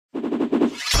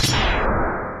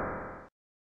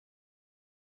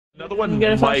Another one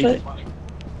get a might. flashlight?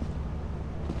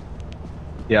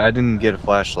 Yeah, I didn't get a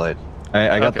flashlight.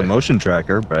 I got the motion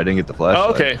tracker, but I didn't get the flashlight.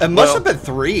 Oh, okay. It must have been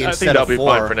 3 instead of 4. I think that'll be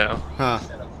fine for now. Huh.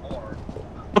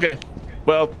 Okay.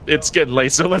 Well, it's getting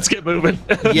late, so let's get moving.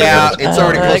 Yeah, it's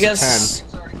already close I guess,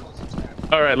 to 10.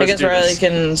 All right, I let's guess do Riley this.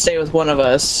 can stay with one of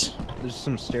us. There's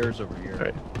some stairs over here. All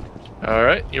right. All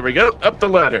right, here we go. Up the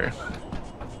ladder.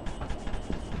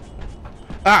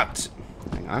 Ah,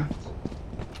 hang on.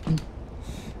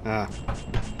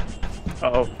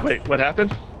 Oh, wait, what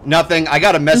happened? Nothing. I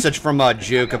got a message from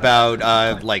Juke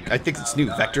about, like, I think it's new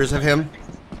vectors of him.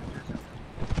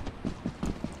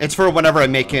 It's for whenever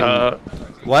I'm making...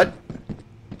 what?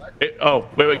 Oh,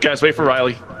 wait, guys, wait for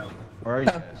Riley. Where are you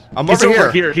guys? I'm He's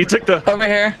over here. He took the... Over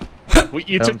here.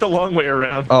 You took the long way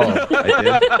around. Oh, I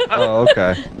did? Oh,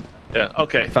 okay. Yeah,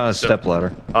 okay. Found a step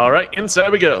ladder. All right,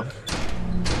 inside we go.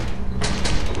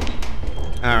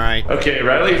 All right. Okay,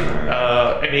 Riley,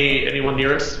 anyone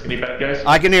near us? Any bad guys?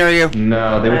 I can hear you.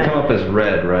 No, they would come up as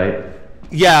red, right?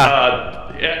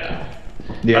 Yeah. Yeah.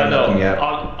 Yeah, No, nothing yet.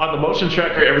 on the motion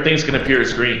tracker, everything's gonna appear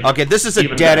as green. Okay, this is a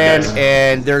Even dead bad end, guys.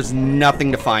 and there's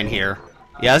nothing to find here.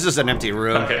 Yeah, this is an empty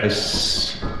room. Okay.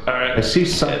 All right. I see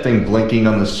something blinking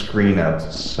on the screen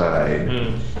outside.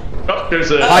 Oh, there's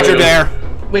a... Hydra there.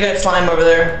 We got slime over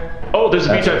there. Oh, there's a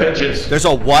That's B-type what that engine. is. There's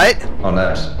a what? Oh,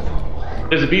 nice.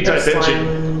 There's a B-type There's engine.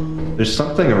 slime. There's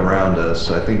something around us,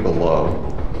 I think below.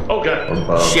 Oh, God. Or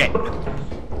above. Shit.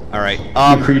 All right.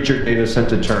 New creature data sent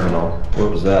to terminal. What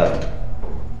was that?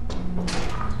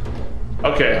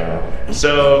 Okay,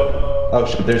 so... Oh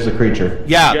shit, there's the creature.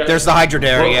 Yeah, Yeah. there's the Hydra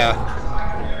there. Well- Yeah.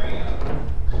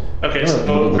 Okay, Oh,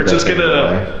 so look we're at just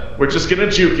that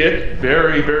gonna juke it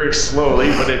very, very slowly,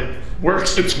 but it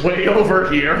works its way over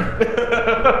here.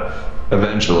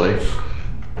 Eventually.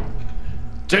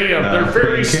 Damn, Nah, they're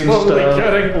very freaking slowly stuff.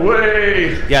 getting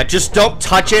away. Yeah, just don't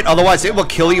touch it, otherwise it will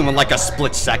kill you in like a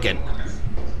split second.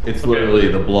 It's literally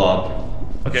the blob.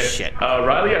 Okay, Shit.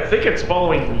 Riley, I think it's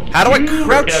following. How do I you.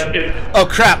 crouch? Yeah, it- Oh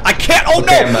crap! I can't! Oh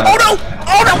Okay, no! I'm out.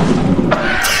 Oh no!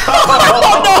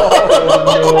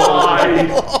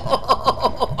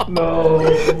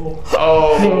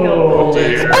 Oh no! Oh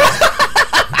dear.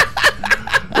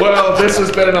 Well, this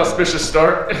has been an auspicious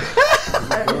start. Should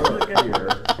I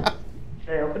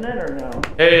open it or no?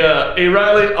 Hey,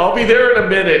 Riley, I'll be there in a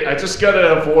minute. I just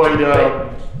gotta avoid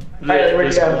Riley, where'd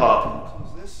this you go? pop.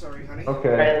 Okay.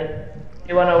 Riley,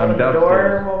 you want to open the doubtful.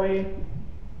 door while we...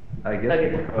 I guess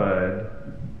Okay. we could.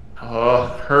 Oh,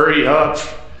 hurry up.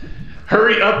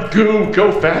 Hurry up, Goo.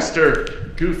 Go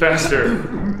faster. Goo faster.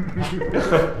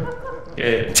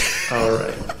 Yeah. All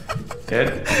right.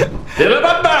 And...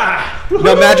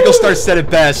 No, Magical Star said it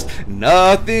best.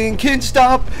 Nothing can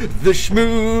stop the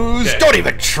schmooze. Okay. Don't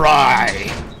even try.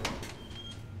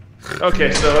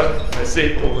 Okay, so, I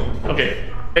see. Okay.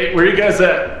 Hey, where you guys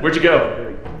at? Where'd you go?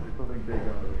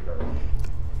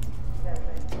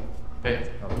 Hey.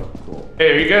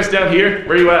 Hey, are you guys down here?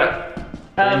 Where you at?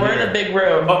 we're in a big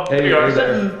room. Oh, there you are.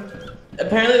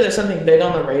 Apparently there's something big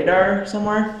on the radar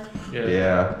somewhere.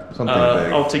 Yeah, something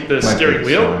big. I'll take the Might be steering a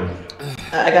wheel. sign.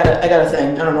 I got a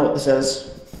thing. I don't know what this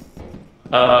is.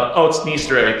 Oh, it's an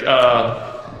Easter egg.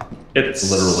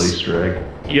 It's Literally Easter egg.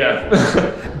 Yeah.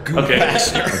 Okay.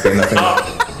 Okay, nothing.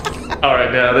 All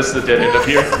right, now this is the dead end up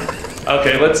here.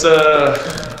 Okay, let's.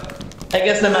 I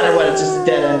guess no matter what, it's just a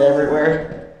dead end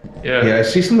everywhere. Yeah, I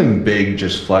see something big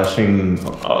just flashing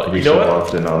every you know so what?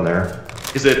 often on there.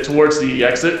 Is it towards the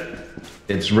exit?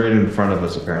 It's right in front of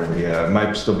us, apparently. Yeah, it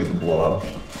might still be the blob.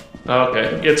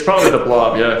 Okay, it's probably the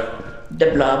blob. Yeah. The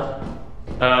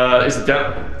blob. Is it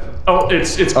down? Oh,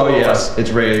 it's Oh below yeah, us. it's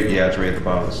right. Yeah, it's right at the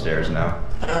bottom of the stairs now.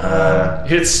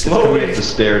 It's Coming slowly. up the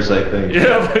stairs, I think.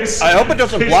 Yeah. I hope it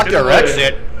doesn't block their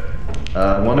exit.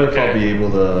 I wonder if Okay. I'll be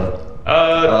able to.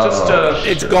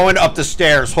 It's going up the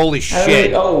stairs. Holy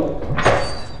shit. Oh.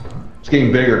 It's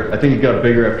getting bigger. I think it got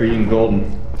bigger after eating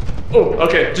golden. Oh,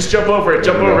 okay. Just jump over it.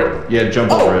 Jump There we over go. it. Yeah,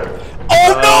 jump over it.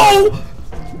 Oh no!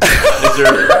 Is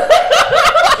there?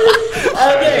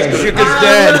 Okay. Shook is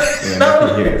dead. Yeah,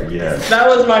 nothing here. Yeah. That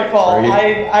was my fault. Are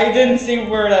you- I didn't see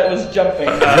where that was jumping.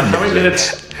 How many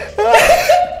minutes?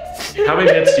 How many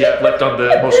minutes do you have left on the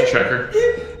motion tracker?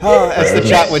 As the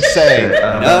chat would say,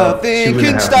 nothing 2.5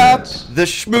 can stop minutes. the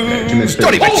schmooze. 2 minutes.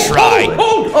 Don't even try.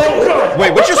 Oh God!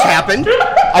 Wait, what just happened?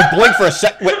 I blinked for a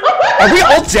sec. Wait, are we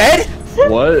all dead?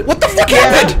 What? What the fuck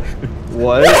happened?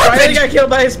 What? Riley got killed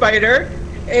by a spider,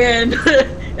 and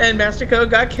and Master Code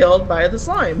got killed by the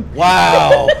slime.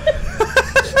 Wow.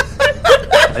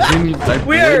 I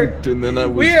blinked and then I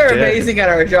was We are dead. amazing at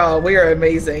our job. We are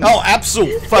amazing. Oh,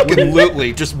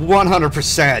 absolutely, just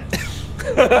 100%.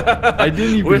 I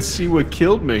didn't even see what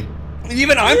killed me.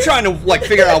 Even I'm trying to like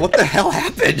figure out what the hell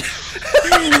happened.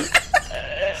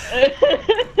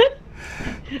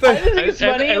 I just think it's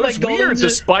funny. It was like weird. The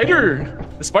spider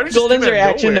just Golden's came out of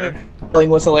reaction nowhere. to killing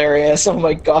was hilarious. Oh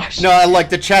my gosh. No, like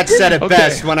the chat said it Okay.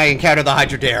 best when I encountered the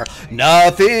Hydra Dare.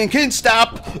 Nothing can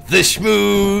stop the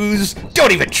schmooze.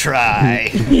 Don't even try.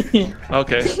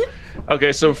 Okay.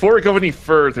 Okay, so before we go any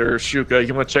further, Shuka,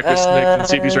 you want to check with Snick and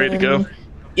see if he's ready to go?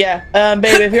 Yeah,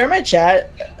 babe, if you're in my chat,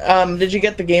 did you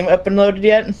get the game up and loaded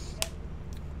yet? He's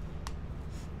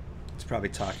probably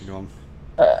talking to him.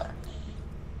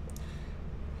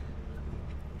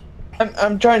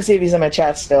 I'm trying to see if he's in my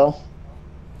chat still.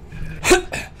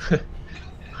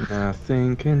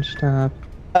 Nothing can stop.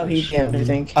 Oh, he's DM'd, I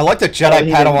think. I like the Jedi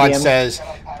he Padawan didn't DM. says,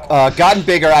 gotten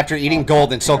bigger after eating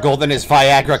golden, so golden is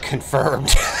Viagra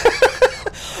confirmed.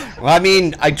 Well, I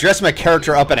mean, I dress my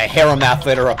character up in a harem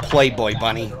outfit or a Playboy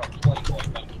bunny.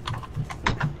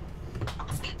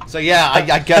 So yeah,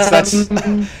 I guess that's...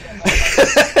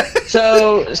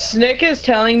 So, Snick is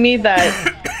telling me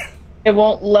that it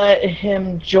won't let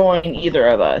him join either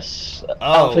of us.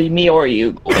 Oh. Me or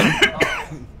you, Golden.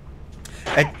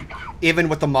 Even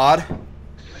with the mod?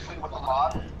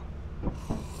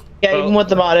 Yeah, even with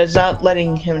the mod, it's not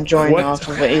letting him join off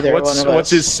of either one of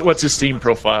us. What's his Steam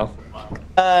profile?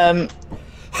 Let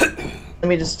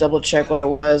me just double check what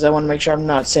it was. I want to make sure I'm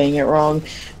not saying it wrong.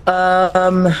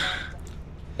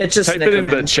 It's just Type it in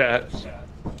the Snickerman. chat.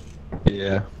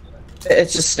 Yeah.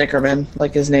 It's just Snickerman,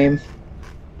 like his name.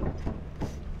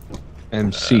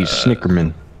 MC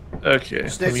Snickerman. Okay,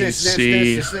 let me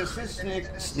see.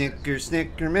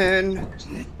 Snickerman.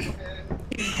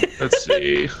 Let's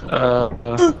see.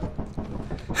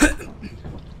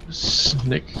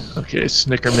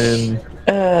 Snickerman.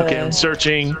 Okay, I'm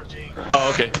searching.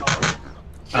 Oh, okay.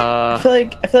 I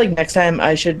feel like next time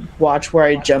I should watch where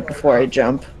I jump before I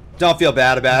jump. Don't feel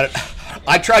bad about it.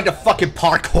 I tried to fucking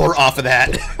parkour off of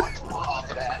that.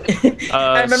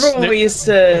 I remember when we used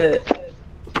to.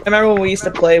 I remember when we used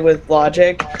to play with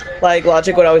Logic. Like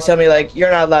Logic would always tell me, like,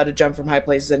 you're not allowed to jump from high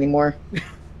places anymore.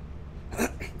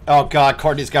 Oh god,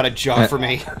 Courtney's got a jump for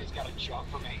me.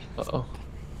 Uh-oh.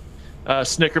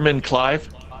 Snickerman Clive.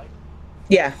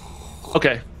 Yeah.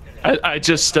 Okay. I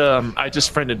just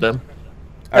friended them.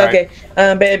 All Okay.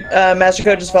 Babe, Master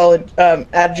Code just followed,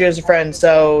 added you as a friend,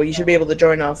 so you should be able to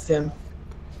join off him.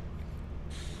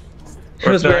 It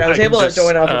was weird. I was able to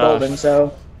join off of Golden,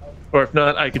 so. Or if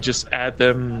not, I could just add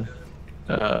them.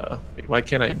 Wait, why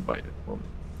can't I invite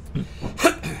it?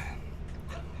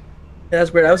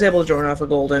 That's weird. I was able to join off of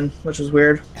Golden, which was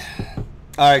weird.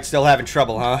 Alright, still having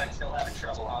trouble, huh?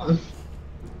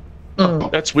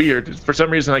 That's weird. For some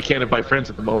reason, I can't invite friends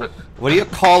at the moment. What do you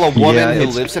call a woman Yeah, who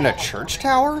it's- lives in a church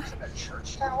tower?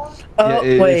 Oh,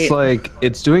 Yeah, wait. it's like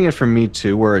it's doing it for me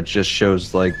too, where it just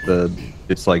shows like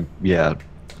it's like yeah.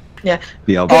 the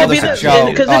Oh, album. be there's a the-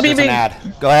 joke. could Oh, it be there's an big- ad.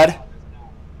 Go ahead.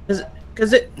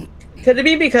 Could it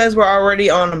be because we're already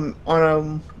on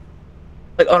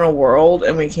a world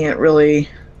and we can't really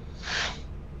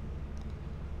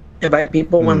invite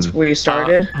people once we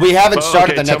started? We haven't Oh,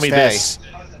 started okay, the tell next me day. this.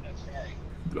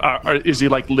 Is he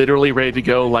like literally ready to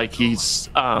go? Like he's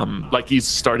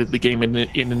started the game in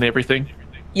and everything?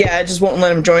 Yeah, I just won't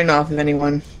let him join off of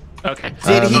anyone. Okay.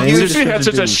 Did he maybe use- Since we had just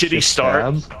such a do shitty shift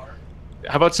start, tab.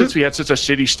 how about since we had such a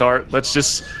shitty start, let's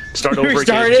just start over again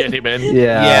Restart and it? get him in.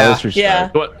 Yeah. Yeah. Let's restart. Yeah.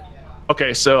 What?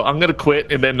 Okay, so I'm gonna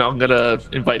quit and then I'm gonna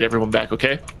invite everyone back.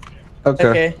 Okay. Okay.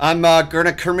 Okay. I'm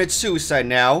gonna commit suicide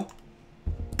now.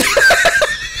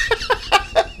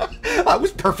 I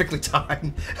was perfectly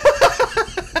timed.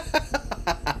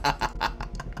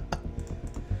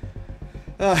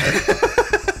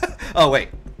 Oh, wait.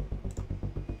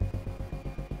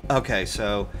 Okay,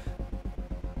 so...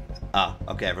 Ah,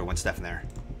 okay, everyone's deaf in there.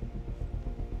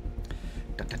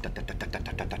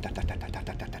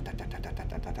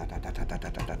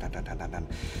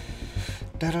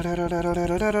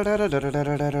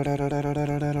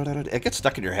 It gets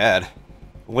stuck in your head.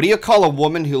 What do you call a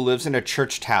woman who lives in a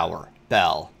church tower?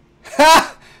 Belle.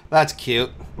 Ha! That's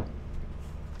cute.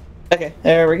 Okay,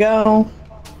 there we go.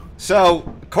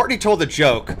 So, Courtney told a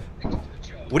joke.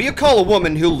 What do you call a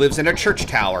woman who lives in a church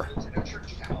tower?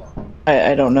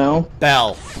 I don't know.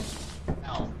 Belle.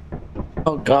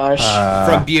 Oh gosh.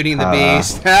 From Beauty and the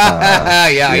Beast.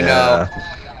 Yeah, I know.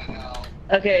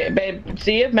 Okay, babe.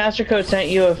 See if Master Code sent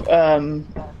you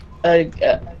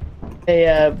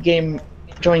a game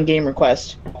join game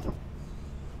request.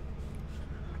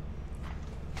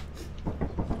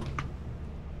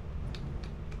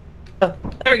 Oh,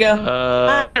 there we go.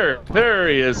 There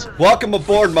he is. Welcome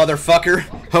aboard, motherfucker.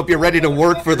 Hope you're ready to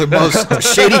work for the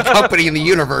most shady company in the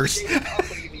universe.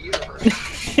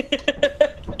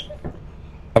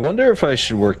 I wonder if I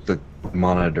should work the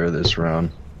monitor this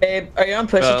round. Babe, are you on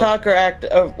push to talk or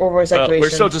voice activation? We're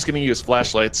still just going to use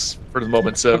flashlights for the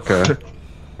moment, so. Okay.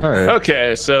 All right.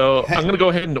 Okay, so I'm going to go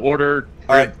ahead and order.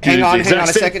 All right, hang on a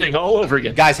second. Thing all over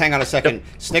again. Guys, hang on a second.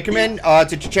 Snickerman,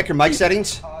 did you check your mic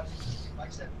settings?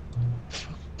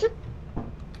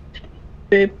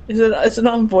 Babe, is it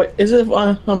on voice? Is it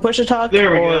on push to talk?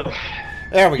 There we go.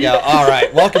 There we go. All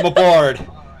right, welcome aboard.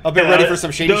 I'll be ready for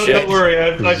some shady shit. Don't worry,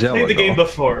 I've played the game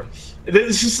before.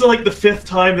 This is like the 5th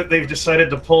time that they've decided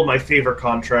to pull my favor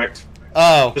contract.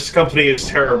 Oh. This company is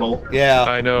terrible. Yeah.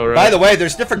 I know, right? By the way,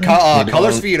 there's different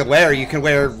colors for you to wear. You can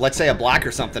wear, let's say, a black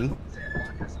or something.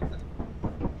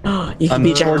 You can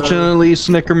be Jackal. Unfortunately,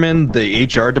 Snickerman, the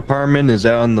HR department is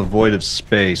out in the void of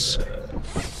space.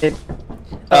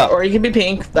 Or you can be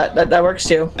pink. That works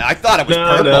too. I thought it was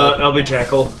purple. No, I'll be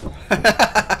Jackal.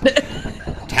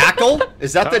 Tackle?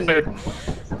 Is that the...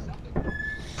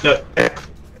 No.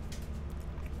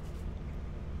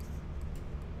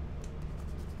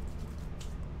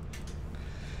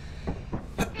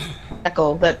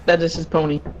 Jackal. That is his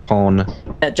pony. Pawn.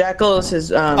 Yeah, Jackal is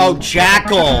his. Oh,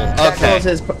 Jackal. Okay.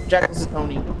 Jackal's his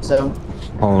pony. So.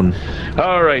 Pawn.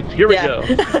 All right, here we go.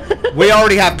 We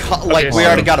already have we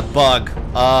already got a bug.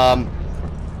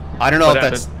 I don't know if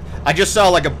that's. I just saw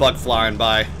like a bug flying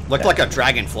by. Looked like a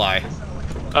dragonfly.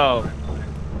 Oh.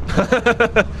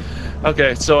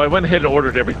 Okay, so I went ahead and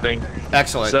ordered everything.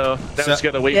 Excellent. So now just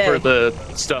gotta wait for the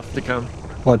stuff to come.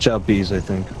 Watch out, bees, I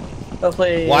think.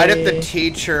 Hopefully. Why did the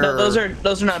teacher? No, those are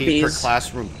not keep bees. her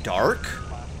classroom dark.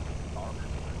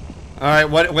 All right,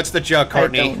 what's the joke,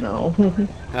 Courtney? I don't know.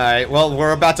 All right, well,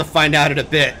 we're about to find out in a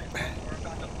bit.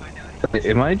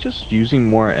 Am I just using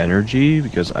more energy?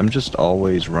 Because I'm just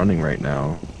always running right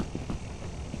now.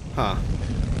 Huh.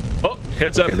 Oh,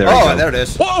 heads up. Okay, there there it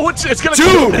is. Whoa, it's gonna.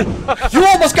 Dude, you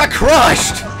almost got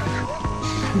crushed.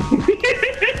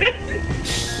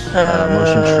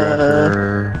 Motion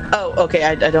tracker. Oh, okay.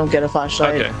 I don't get a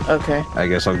flashlight. Okay. I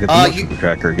guess I'll get the motion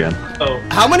tracker again. Oh.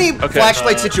 How many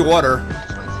flashlights did you order?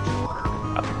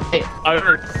 I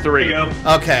ordered 3. There you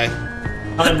go. Okay.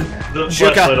 The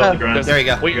flashlight on the ground. There you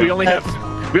go. We only have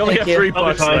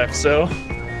 $3 left, so.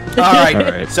 All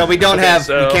right. So we don't have.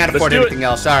 so we can't afford let's do anything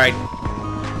else. All right.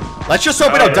 Let's just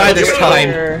hope we don't die this time.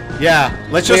 Yeah.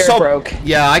 Let's just hope. Broke.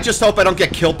 Yeah. I just hope I don't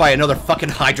get killed by another fucking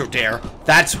Hydro Dare.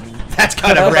 That's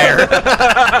kind of rare.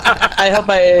 I hope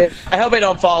I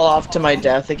don't fall off to my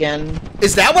death again.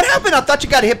 Is that what happened? I thought you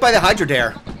got hit by the Hydro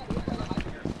Dare.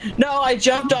 No, I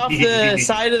jumped off the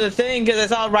side of the thing because I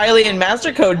saw Riley and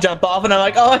Master Code jump off, and I'm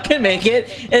like, oh, I can make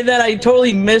it, and then I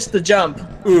totally missed the jump.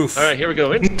 Oof. All right, here we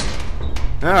go. All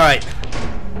right.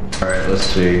 All right, let's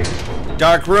see.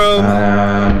 Dark room.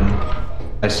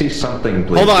 I see something.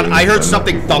 Hold on, I heard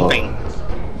something thumping.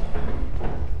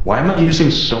 Why am I using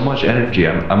so much energy?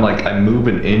 I'm like, I move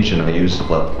an inch and I use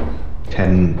like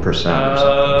 10% or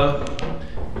something.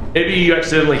 Maybe you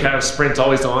accidentally have sprint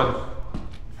always on.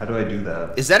 How do I do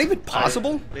that? Is that even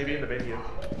possible? Maybe in the video.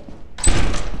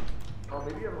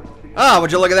 Ah,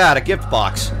 would you look at that? A gift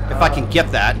box. If I can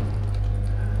get that.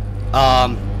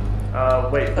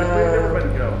 Wait, where'd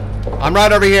everybody go? I'm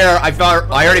right over here. I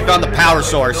already found the power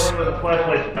source. The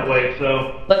flashlight's that way,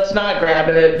 so. Let's not grab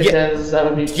it because that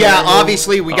would be. Yeah, terrible.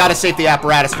 obviously we gotta save the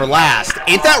apparatus for last.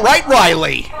 Ain't that right,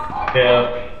 Riley?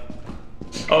 Yeah.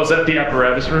 Oh, is that the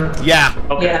apparatus room? Yeah.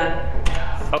 Okay. Yeah.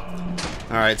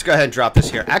 All right, let's go ahead and drop this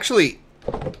here. Actually,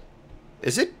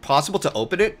 is it possible to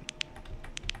open it?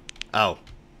 Oh.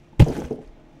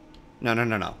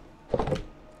 No.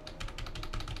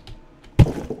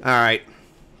 All right.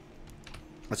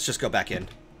 Let's just go back in.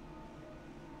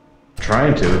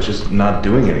 Trying to, it's just not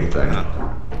doing anything.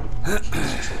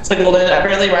 It's like Golden.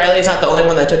 Apparently, Riley's not the only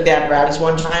one that took the apparatus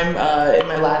one time. In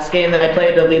my last game that I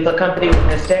played, the Lethal Company with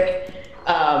Mystic,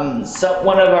 so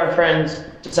one of our friends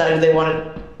decided they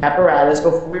wanted apparatus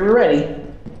before we were ready.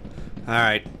 All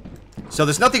right. So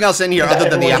there's nothing else in here other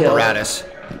than the apparatus.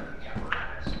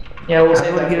 Yeah, we'll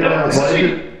say that.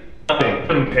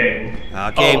 Ping.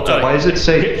 Game time. Why does it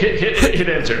say... Hit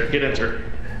enter. Hit enter.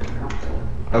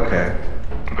 Okay.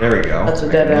 There we go. That's a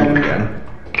dead end. Again.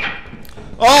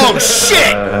 Oh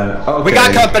shit! Okay. We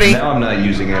got company. Now I'm not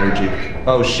using energy.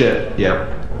 Oh shit. Yep.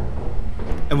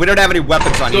 And we don't have any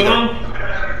weapons on either.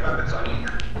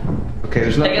 Okay,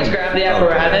 there's I nothing. guess grab the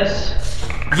apparatus.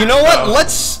 You know what?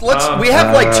 Let's we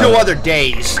have like 2 other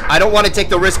days. I don't want to take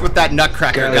the risk with that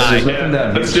Nutcracker Guys, there's guy. nothing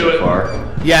that let's moves do it. so far.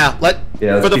 Yeah,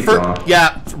 Yeah, let's for the keep going.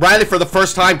 Yeah, Riley, for the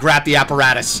first time, grab the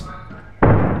apparatus.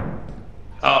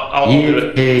 I'll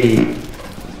do it.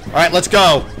 All right, let's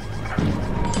go.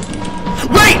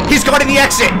 Wait, he's guarding the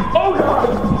exit. Oh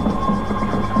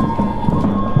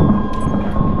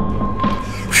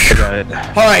god!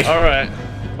 All right. All right.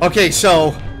 Okay,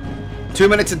 so 2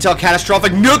 minutes until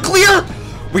catastrophic nuclear.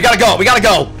 We gotta go. We gotta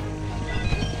go.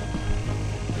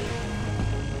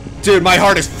 Dude, my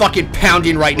heart is fucking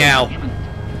pounding right now.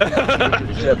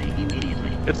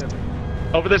 It's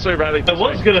over this way, Riley. I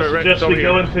was gonna suggest we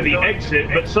go into the exit,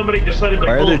 but somebody decided to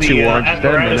pull the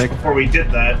apparatus before we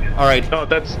did that. All right. No,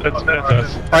 that's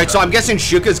us. All right, so I'm guessing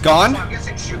Shuka's gone. No,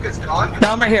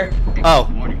 I'm right here. Oh,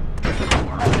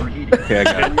 Okay, I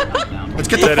got it. let's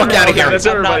get the fuck out of here. That's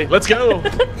everybody. Let's go.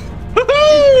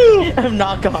 I'm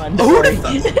not gone. Who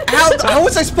the how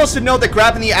was I supposed to know that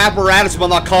grabbing the apparatus will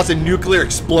not cause a nuclear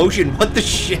explosion? What the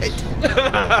shit? It's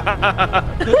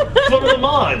one of the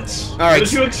mods. right. What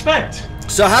did you expect?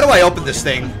 So how do I open this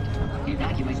thing?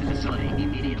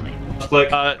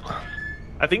 Click. I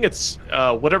think it's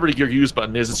whatever your use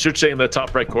button is. It should say in the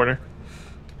top right corner.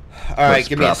 All right,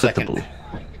 give me a second. Profitable.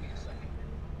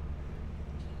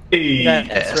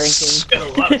 That's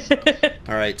ranking.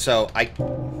 All right, so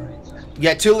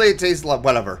yeah, 2 late days,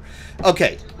 whatever.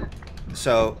 Okay,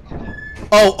 so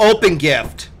open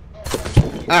gift.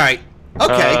 All right,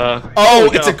 okay. Oh,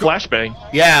 it's a flashbang.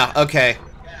 Yeah, okay.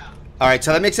 All right,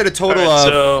 so that makes it a total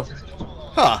of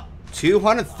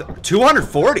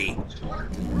 240.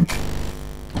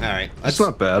 All right, That's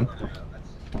not bad.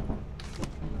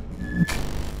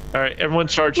 All right, everyone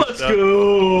charge. Let's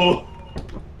go.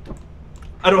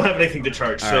 I don't have anything to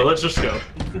charge, so let's just go.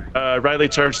 Riley,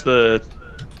 charge the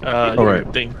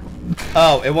right. thing.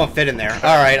 Oh, it won't fit in there.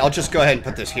 All right, I'll just go ahead and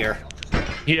put this here.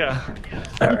 Yeah.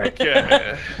 All right.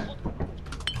 Yeah.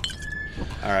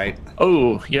 All right.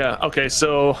 Oh, yeah. Okay,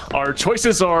 so our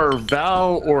choices are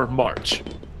Val or March.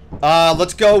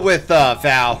 Let's go with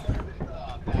Val.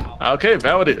 Okay,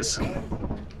 Val it is.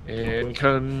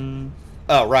 And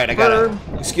Oh, right, I gotta.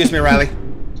 Excuse me, Riley.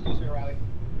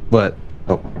 What?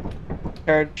 Oh.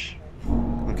 Charge.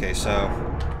 Okay, so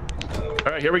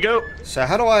all right, here we go.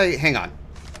 how do I? Hang on.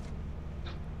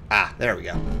 Ah, there we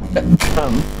go.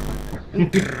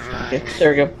 Okay, there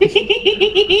we go.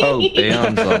 Oh,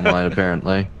 Aeon's online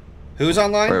apparently. Who's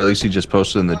online? Or at least he just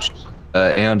posted in the.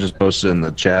 Aeon just posted in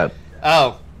the chat.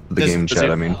 Oh, The game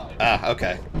chat, I mean. Ah,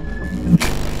 okay.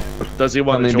 Does he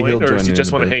want to Maybe join, he'll or does he join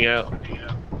just in, want to but- hang out?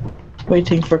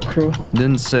 Waiting for crew.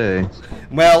 Didn't say.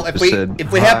 Well, if Just we said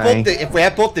if we have hi.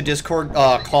 both the Discord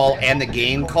call and the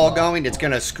game call going, it's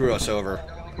gonna screw us over.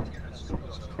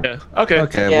 Yeah. Okay.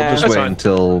 Okay, Yeah. we'll just That's wait fine.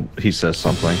 until he says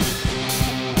something.